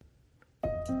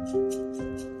Dere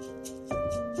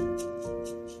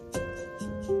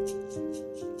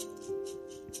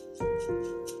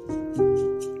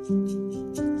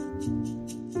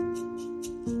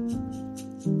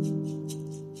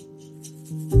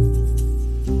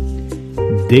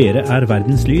er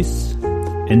verdens lys.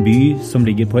 En by som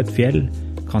ligger på et fjell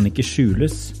kan ikke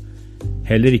skjules.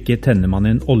 Heller ikke tenner man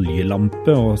en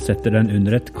oljelampe og setter den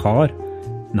under et kar.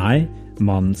 Nei,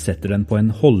 man setter den på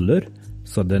en holder,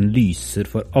 så den lyser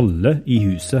for alle i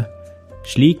huset.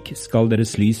 Slik skal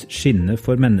deres lys skinne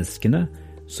for menneskene,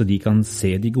 så de kan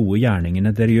se de gode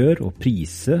gjerningene dere gjør og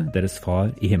prise deres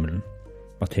far i himmelen.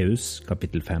 Matteus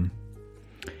kapittel 5.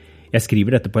 Jeg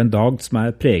skriver dette på en dag som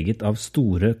er preget av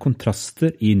store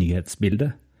kontraster i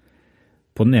nyhetsbildet.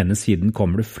 På den ene siden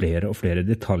kommer det flere og flere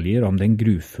detaljer om den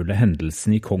grufulle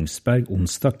hendelsen i Kongsberg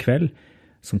onsdag kveld,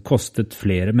 som kostet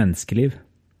flere menneskeliv.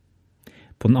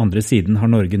 På den andre siden har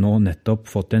Norge nå nettopp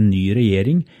fått en ny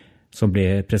regjering som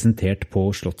ble presentert på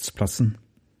Slottsplassen.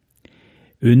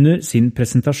 Under sin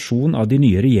presentasjon av de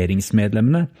nye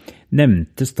regjeringsmedlemmene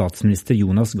nevnte statsminister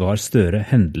Jonas Gahr Støre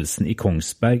hendelsen i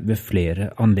Kongsberg ved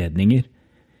flere anledninger.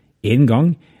 En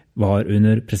gang var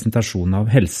under presentasjonen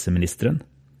av helseministeren.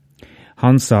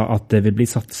 Han sa at det vil bli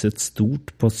satset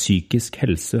stort på psykisk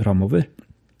helse fremover,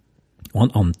 og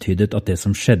han antydet at det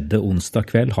som skjedde onsdag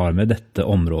kveld har med dette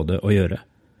området å gjøre.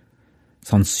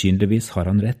 Sannsynligvis har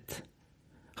han rett.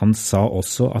 Han sa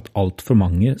også at alt for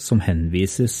mange som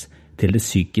henvises til det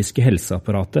psykiske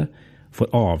helseapparatet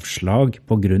får avslag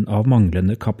på grunn av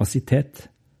manglende kapasitet.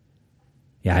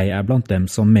 Jeg er blant dem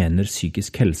som mener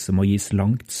psykisk helse må gis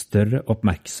langt større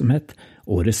oppmerksomhet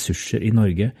og ressurser i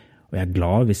Norge, og jeg er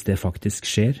glad hvis det faktisk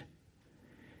skjer.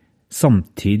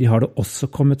 Samtidig har det også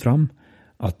kommet fram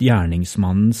at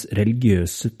gjerningsmannens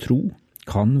religiøse tro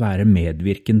kan være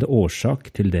medvirkende årsak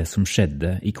til det som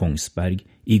skjedde i Kongsberg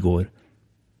i går.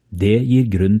 Det gir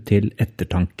grunn til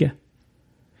ettertanke.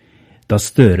 Da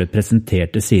Støre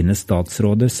presenterte sine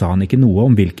statsråder, sa han ikke noe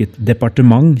om hvilket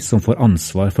departement som får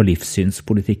ansvar for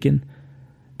livssynspolitikken.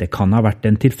 Det kan ha vært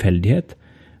en tilfeldighet,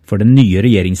 for den nye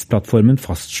regjeringsplattformen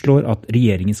fastslår at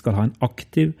regjeringen skal ha en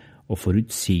aktiv og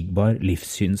forutsigbar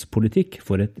livssynspolitikk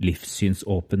for et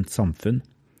livssynsåpent samfunn.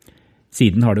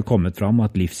 Siden har det kommet fram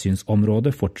at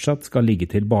livssynsområdet fortsatt skal ligge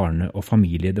til Barne- og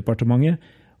familiedepartementet,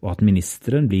 og at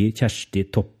ministeren blir Kjersti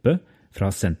Toppe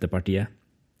fra Senterpartiet.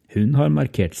 Hun har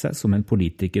markert seg som en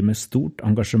politiker med stort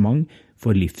engasjement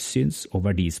for livssyns- og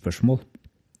verdispørsmål.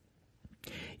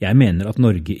 Jeg mener at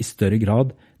Norge i større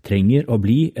grad trenger å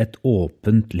bli et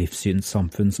åpent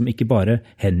livssynssamfunn som ikke bare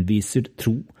henviser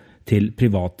tro til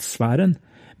privatsfæren,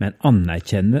 men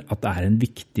anerkjenner at det er en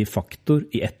viktig faktor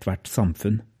i ethvert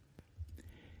samfunn.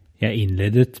 Jeg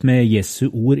innledet med Jesu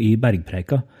ord i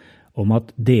bergpreika om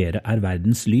at dere er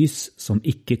verdens lys som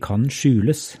ikke kan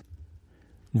skjules.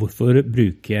 Hvorfor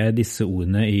bruker jeg disse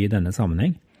ordene i denne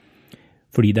sammenheng?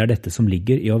 Fordi det er dette som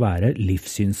ligger i å være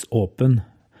livssynsåpen,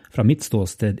 fra mitt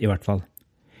ståsted i hvert fall.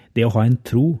 Det å ha en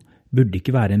tro burde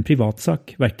ikke være en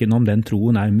privatsak, hverken om den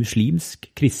troen er muslimsk,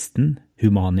 kristen,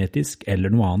 humanetisk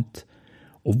eller noe annet.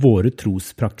 Og våre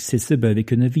trospraksiser bør vi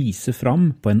kunne vise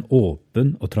fram på en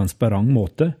åpen og transparent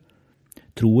måte.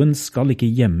 Troen skal ikke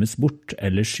gjemmes bort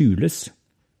eller skjules.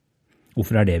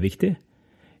 Hvorfor er det viktig?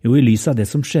 Jo, i lys av det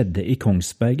som skjedde i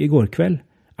Kongsberg i går kveld,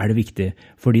 er det viktig,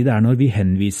 fordi det er når vi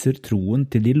henviser troen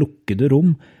til de lukkede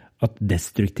rom at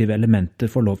destruktive elementer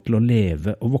får lov til å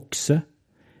leve og vokse.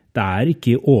 Det er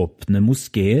ikke i åpne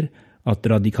moskeer at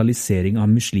radikalisering av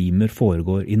muslimer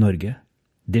foregår i Norge.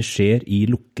 Det skjer i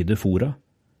lukkede fora.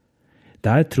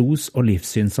 Der tros- og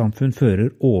livssynssamfunn fører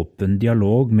åpen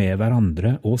dialog med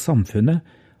hverandre og samfunnet,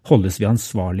 holdes vi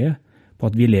ansvarlige på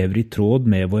at vi lever i tråd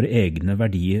med våre egne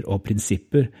verdier og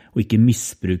prinsipper, og ikke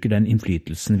misbruker den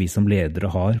innflytelsen vi som ledere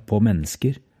har på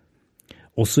mennesker.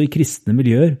 Også i kristne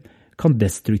miljøer kan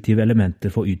destruktive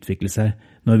elementer få utvikle seg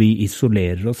når vi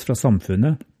isolerer oss fra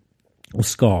samfunnet og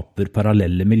skaper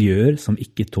parallelle miljøer som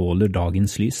ikke tåler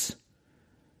dagens lys.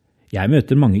 Jeg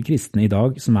møter mange kristne i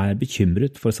dag som er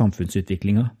bekymret for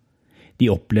samfunnsutviklinga. De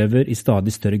opplever i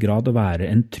stadig større grad å være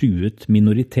en truet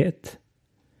minoritet.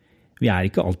 Vi er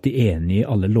ikke alltid enige i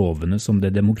alle lovene som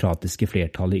det demokratiske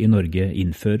flertallet i Norge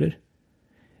innfører.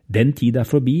 Den tid er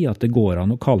forbi at det går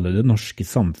an å kalle det norske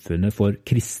samfunnet for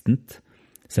kristent,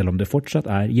 selv om det fortsatt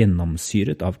er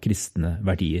gjennomsyret av kristne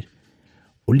verdier.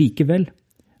 Og likevel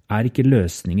er ikke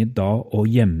løsningen da å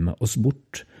gjemme oss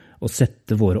bort og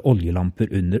sette våre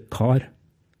oljelamper under kar.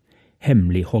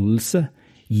 Hemmeligholdelse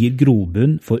gir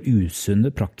grobunn for usunne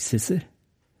praksiser.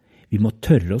 Vi må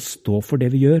tørre å stå for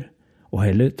det vi gjør, og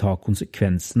heller ta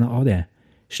konsekvensene av det,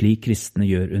 slik kristne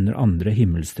gjør under andre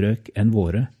himmelstrøk enn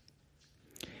våre.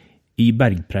 I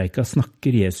bergpreika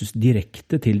snakker Jesus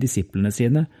direkte til disiplene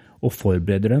sine og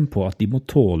forbereder dem på at de må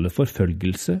tåle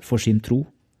forfølgelse for sin tro.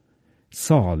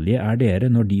 Salige er dere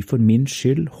når de for min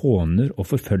skyld håner og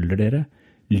forfølger dere,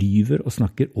 lyver og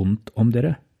snakker ondt om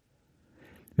dere.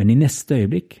 Men i neste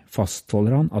øyeblikk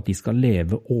fastholder han at de skal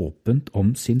leve åpent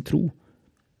om sin tro.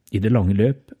 I det lange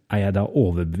løp er jeg da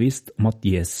overbevist om at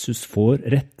Jesus får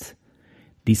rett.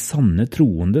 De sanne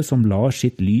troende som lar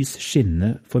sitt lys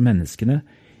skinne for menneskene,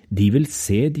 de vil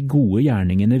se de gode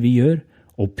gjerningene vi gjør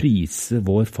og prise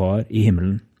vår Far i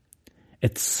himmelen.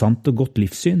 Et sant og godt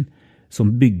livssyn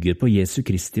som bygger på Jesu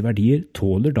Kristi verdier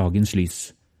tåler dagens lys.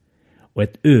 Og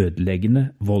et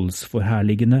ødeleggende,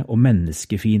 voldsforherligende og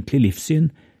menneskefiendtlig livssyn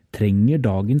trenger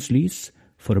dagens lys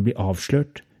for å bli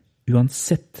avslørt,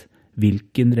 uansett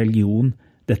hvilken religion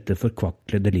dette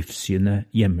forkvaklede livssynet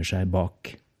gjemmer seg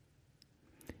bak.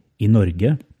 I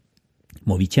Norge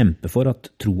må vi kjempe for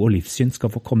at tro og livssyn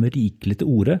skal få komme rikelig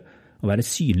til orde og være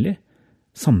synlig,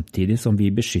 samtidig som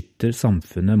vi beskytter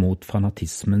samfunnet mot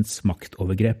fanatismens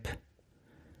maktovergrep.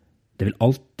 Det vil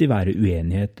alltid være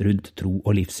uenighet rundt tro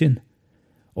og livssyn,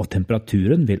 og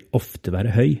temperaturen vil ofte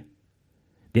være høy.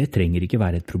 Det trenger ikke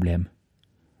være et problem.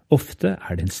 Ofte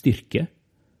er det en styrke.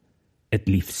 Et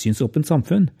livssynsåpent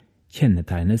samfunn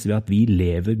kjennetegnes ved at vi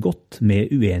lever godt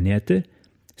med uenigheter,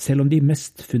 selv om de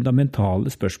mest fundamentale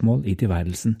spørsmål i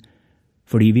tilværelsen,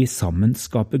 fordi vi sammen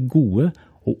skaper gode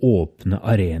og åpne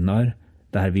arenaer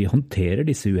der vi håndterer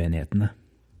disse uenighetene.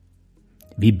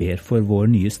 Vi ber for vår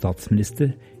nye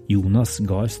statsminister, Jonas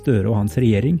Gahr Støre og hans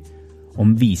regjering,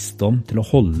 om visdom til å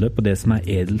holde på det som er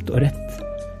edelt og rett,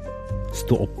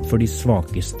 stå opp for de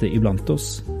svakeste iblant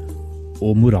oss,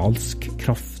 og moralsk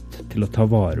kraft til å ta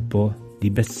vare på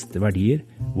de beste verdier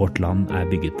vårt land er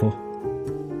bygget på.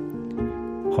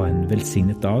 Ha en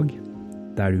velsignet dag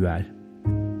der du er.